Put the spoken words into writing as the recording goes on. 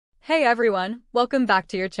Hey everyone, welcome back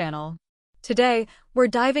to your channel. Today, we're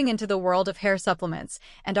diving into the world of hair supplements,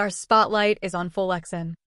 and our spotlight is on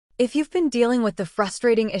Folexin. If you've been dealing with the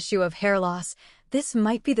frustrating issue of hair loss, this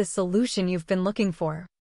might be the solution you've been looking for.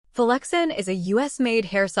 Folexin is a US-made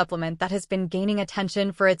hair supplement that has been gaining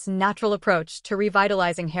attention for its natural approach to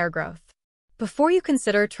revitalizing hair growth. Before you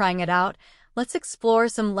consider trying it out, let's explore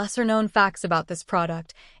some lesser-known facts about this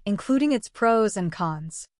product, including its pros and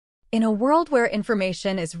cons. In a world where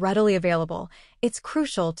information is readily available, it's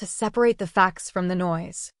crucial to separate the facts from the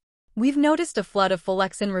noise. We've noticed a flood of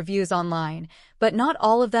Folexin reviews online, but not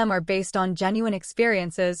all of them are based on genuine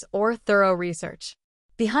experiences or thorough research.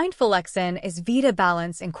 Behind Folexin is Vita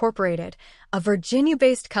Balance Incorporated, a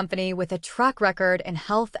Virginia-based company with a track record in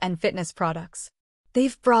health and fitness products.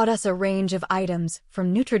 They've brought us a range of items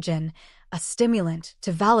from Neutrogen, a stimulant,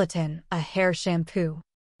 to Valatin, a hair shampoo.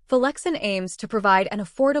 Folexin aims to provide an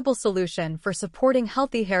affordable solution for supporting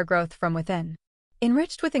healthy hair growth from within.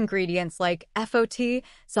 Enriched with ingredients like FOT,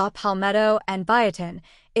 saw palmetto, and biotin,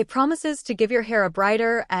 it promises to give your hair a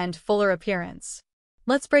brighter and fuller appearance.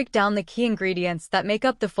 Let's break down the key ingredients that make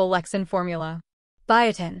up the Folexin formula.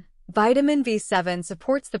 Biotin. Vitamin B7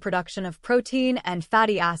 supports the production of protein and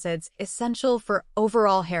fatty acids essential for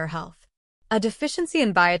overall hair health. A deficiency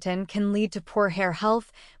in biotin can lead to poor hair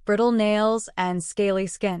health, brittle nails, and scaly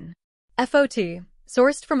skin. FOT,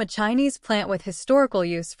 sourced from a Chinese plant with historical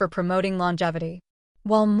use for promoting longevity.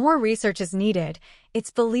 While more research is needed,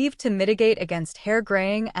 it's believed to mitigate against hair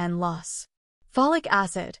graying and loss. Folic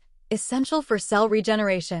acid, essential for cell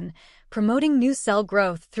regeneration, promoting new cell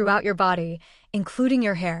growth throughout your body, including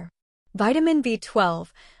your hair. Vitamin B12,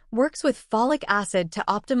 works with folic acid to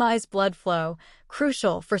optimize blood flow,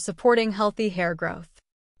 crucial for supporting healthy hair growth.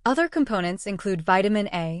 Other components include vitamin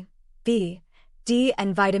A, B, D,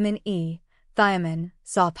 and vitamin E, thiamine,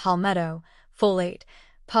 saw palmetto, folate,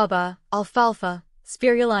 PABA, alfalfa,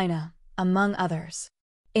 spirulina, among others.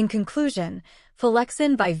 In conclusion,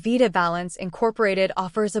 Folexin by Vita Balance Incorporated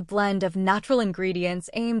offers a blend of natural ingredients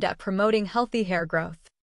aimed at promoting healthy hair growth.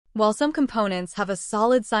 While some components have a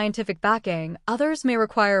solid scientific backing, others may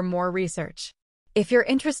require more research. If you're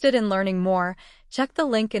interested in learning more, check the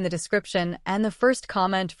link in the description and the first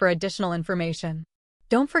comment for additional information.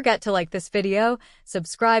 Don't forget to like this video,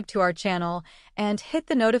 subscribe to our channel, and hit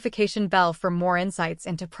the notification bell for more insights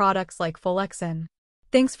into products like Folexin.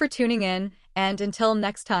 Thanks for tuning in, and until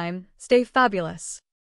next time, stay fabulous.